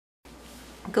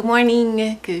Good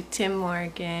morning, guten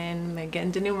Morgen,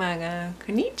 magandang umaga,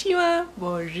 konnichiwa,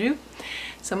 bonjour.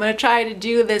 So I'm going to try to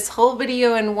do this whole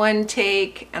video in one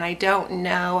take, and I don't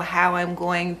know how I'm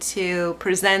going to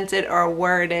present it or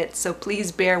word it, so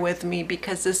please bear with me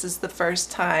because this is the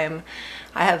first time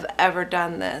I have ever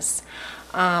done this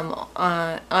on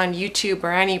YouTube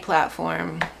or any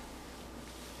platform.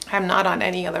 I'm not on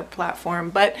any other platform,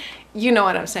 but you know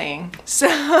what I'm saying.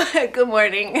 So, good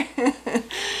morning.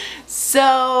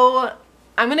 So,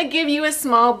 I'm going to give you a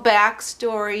small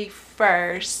backstory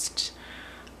first,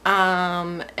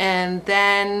 and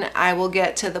then I will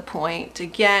get to the point.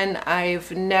 Again,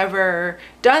 I've never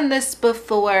done this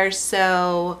before,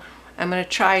 so I'm going to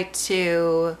try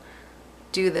to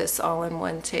do this all in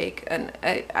one take. And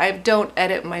I don't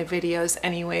edit my videos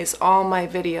anyways. All my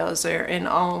videos are in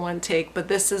all in one take, but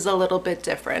this is a little bit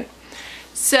different.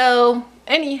 So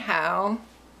anyhow,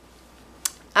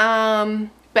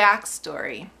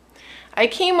 backstory. I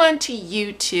came onto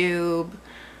YouTube,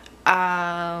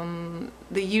 the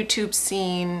YouTube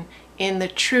scene in the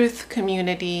truth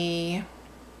community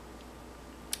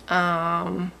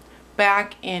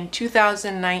back in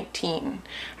 2019.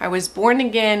 I was born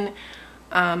again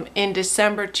in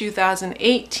December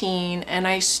 2018, and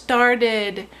I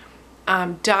started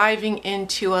diving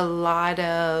into a lot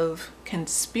of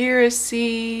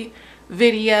conspiracy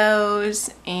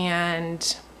videos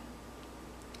and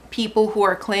people who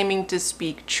are claiming to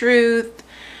speak truth.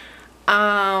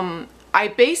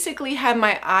 I basically had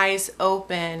my eyes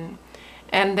open,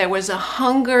 and there was a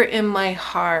hunger in my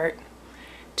heart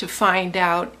to find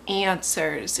out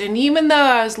answers. And even though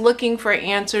I was looking for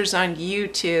answers on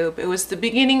YouTube, it was the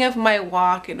beginning of my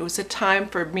walk, and it was a time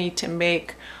for me to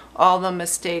make all the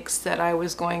mistakes that I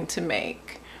was going to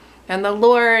make. And the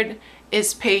Lord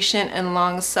is patient and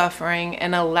long-suffering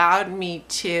and allowed me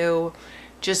to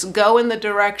just go in the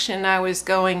direction I was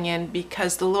going in,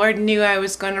 because the Lord knew I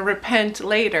was going to repent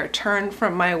later, turn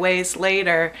from my ways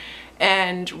later,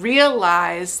 and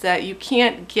realize that you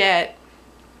can't get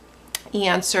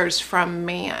answers from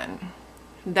man.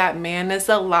 That man is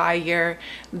a liar,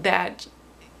 that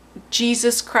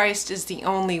Jesus Christ is the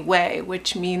only way,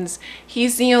 which means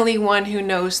he's the only one who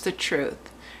knows the truth.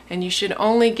 And you should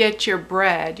only get your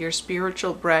bread, your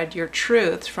spiritual bread, your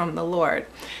truth from the Lord.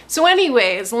 So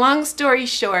anyways, long story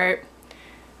short,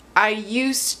 I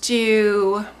used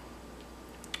to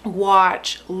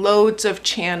watch loads of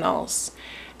channels,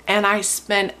 and I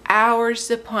spent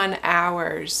hours upon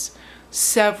hours,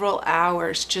 several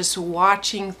hours, just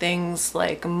watching things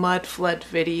like mud flood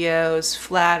videos,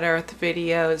 flat earth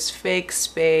videos, fake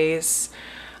space,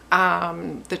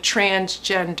 the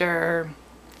transgender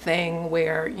thing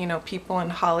where, you know, people in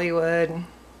Hollywood,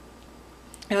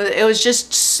 it was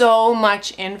just so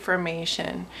much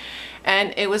information.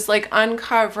 And it was like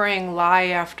uncovering lie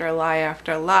after lie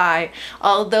after lie.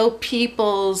 Although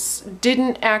peoples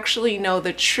didn't actually know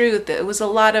the truth, it was a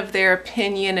lot of their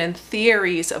opinion and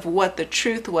theories of what the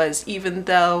truth was. Even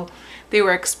though they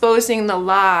were exposing the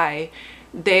lie,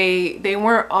 they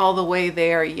weren't all the way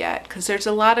there yet, because there's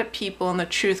a lot of people in the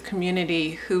truth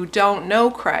community who don't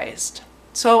know Christ.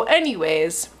 So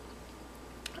anyways,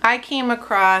 I came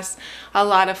across a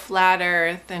lot of flat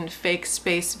earth and fake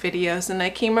space videos, and I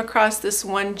came across this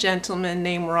one gentleman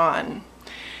named Ron.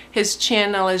 His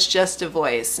channel is Just a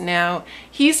Voice. Now,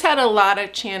 he's had a lot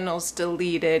of channels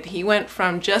deleted. He went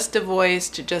from Just a Voice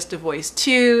to Just a Voice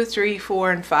 2, 3,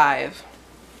 4, and 5.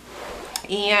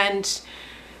 And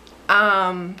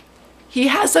he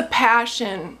has a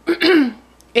passion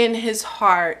in his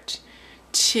heart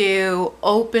to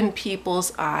open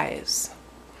people's eyes.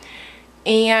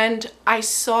 And I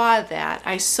saw that.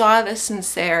 I saw the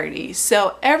sincerity.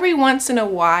 So every once in a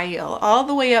while, all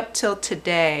the way up till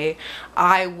today,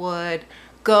 I would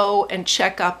go and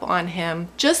check up on him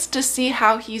just to see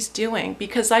how he's doing,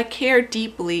 because I care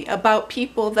deeply about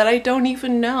people that I don't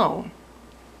even know.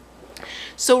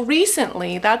 So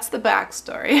recently, that's the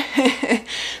backstory.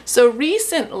 So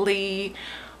recently,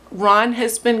 Ron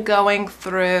has been going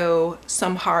through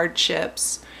some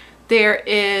hardships. There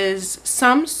is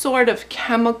some sort of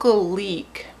chemical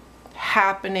leak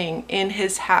happening in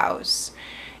his house,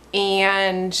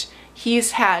 and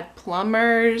he's had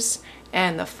plumbers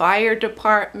and the fire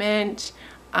department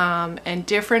and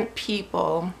different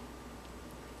people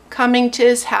coming to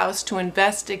his house to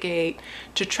investigate,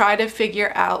 to try to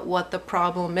figure out what the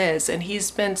problem is. And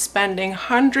he's been spending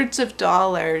hundreds of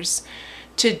dollars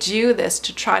to do this,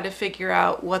 to try to figure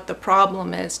out what the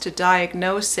problem is, to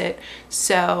diagnose it.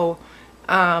 So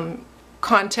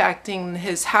contacting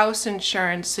his house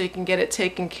insurance so he can get it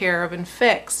taken care of and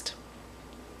fixed.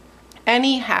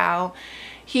 Anyhow,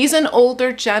 he's an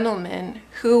older gentleman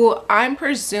who I'm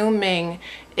presuming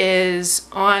is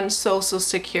on Social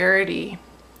Security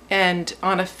and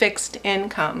on a fixed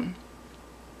income.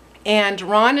 And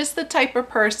Ron is the type of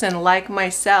person like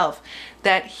myself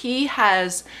that he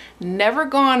has never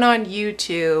gone on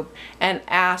YouTube and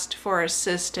asked for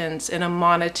assistance in a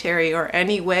monetary or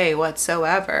any way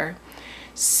whatsoever.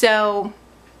 So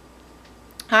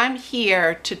I'm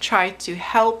here to try to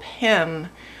help him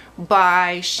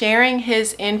by sharing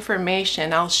his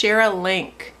information. I'll share a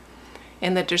link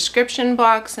in the description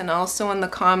box and also in the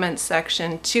comments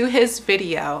section to his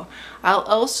video. I'll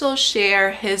also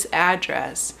share his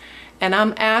address. And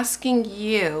I'm asking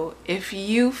you, if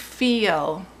you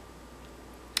feel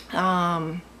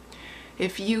it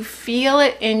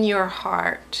in your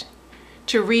heart,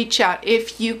 to reach out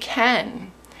if you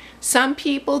can. Some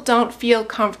people don't feel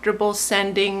comfortable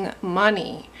sending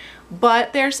money,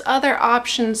 but there's other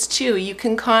options too. You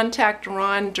can contact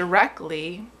Ron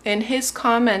directly in his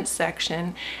comments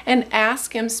section and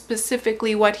ask him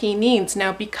specifically what he needs.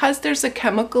 Now, because there's a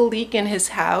chemical leak in his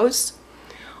house,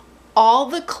 all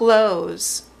the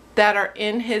clothes that are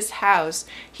in his house,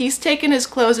 he's taken his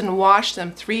clothes and washed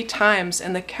them 3 times,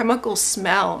 and the chemical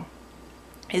smell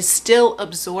is still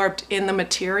absorbed in the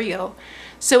material.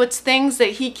 So it's things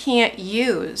that he can't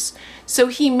use. So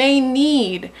he may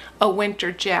need a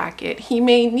winter jacket. He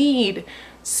may need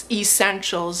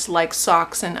essentials like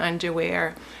socks and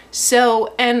underwear.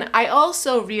 So, and I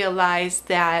also realized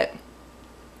that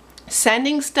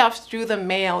sending stuff through the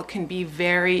mail can be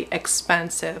very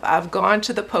expensive. I've gone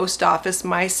to the post office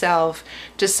myself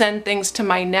to send things to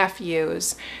my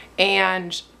nephews,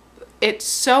 and it's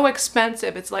so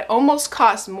expensive. It's like almost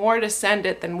costs more to send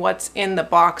it than what's in the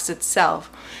box itself.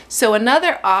 So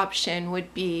another option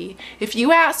would be if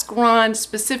you ask Ron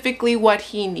specifically what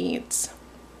he needs,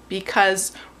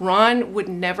 because Ron would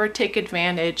never take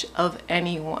advantage of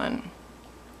anyone.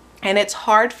 And it's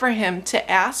hard for him to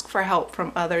ask for help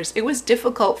from others. It was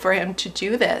difficult for him to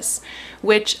do this,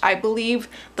 which I believe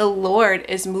the Lord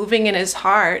is moving in his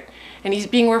heart, and he's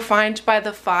being refined by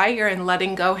the fire and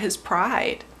letting go his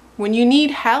pride. When you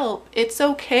need help, it's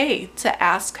okay to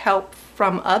ask help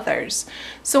from others.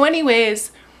 So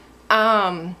anyways,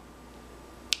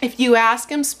 if you ask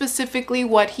him specifically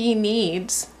what he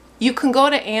needs, you can go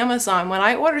to Amazon. When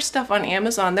I order stuff on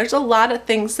Amazon, there's a lot of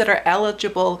things that are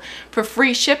eligible for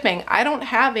free shipping. I don't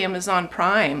have Amazon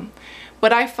Prime,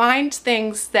 but I find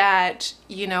things that,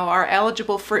 you know, are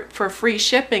eligible for free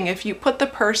shipping. If you put the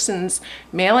person's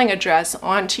mailing address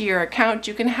onto your account,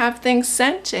 you can have things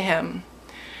sent to him.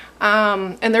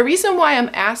 And the reason why I'm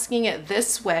asking it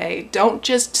this way, don't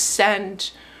just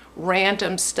send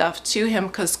random stuff to him,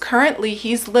 because currently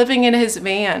he's living in his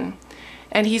van.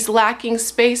 And he's lacking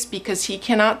space because he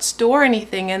cannot store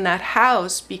anything in that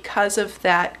house because of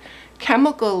that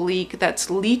chemical leak that's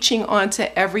leaching onto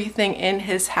everything in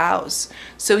his house.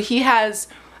 So he has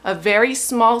a very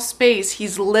small space.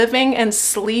 He's living and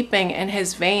sleeping in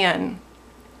his van,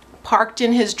 parked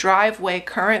in his driveway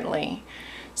currently.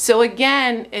 So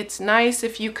again, it's nice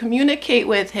if you communicate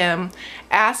with him,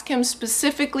 ask him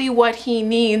specifically what he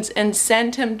needs, and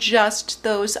send him just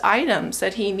those items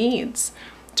that he needs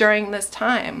during this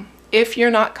time, if you're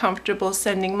not comfortable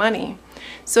sending money.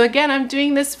 So again, I'm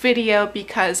doing this video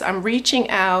because I'm reaching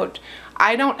out.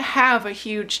 I don't have a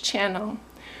huge channel,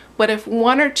 but if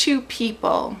 1 or 2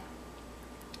 people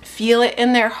feel it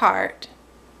in their heart,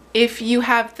 if you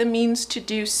have the means to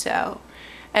do so,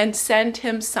 and send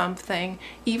him something,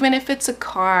 even if it's a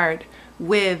card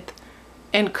with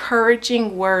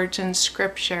encouraging words in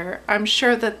scripture, I'm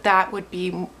sure that that would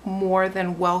be more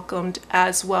than welcomed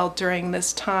as well during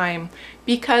this time,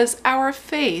 because our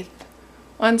faith,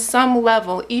 on some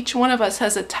level, each one of us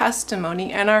has a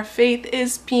testimony, and our faith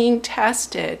is being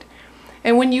tested.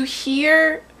 And when you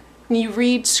hear and you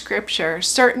read scripture,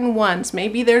 certain ones,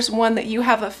 maybe there's one that you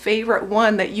have a favorite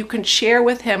one that you can share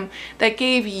with him that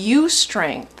gave you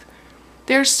strength.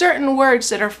 There's certain words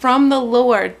that are from the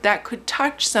Lord that could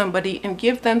touch somebody and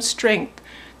give them strength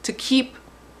to keep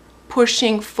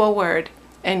pushing forward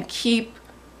and keep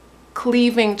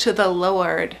cleaving to the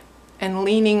Lord and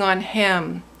leaning on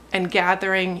him and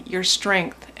gathering your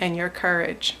strength and your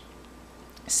courage.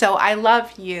 So I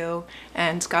love you,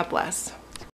 and God bless.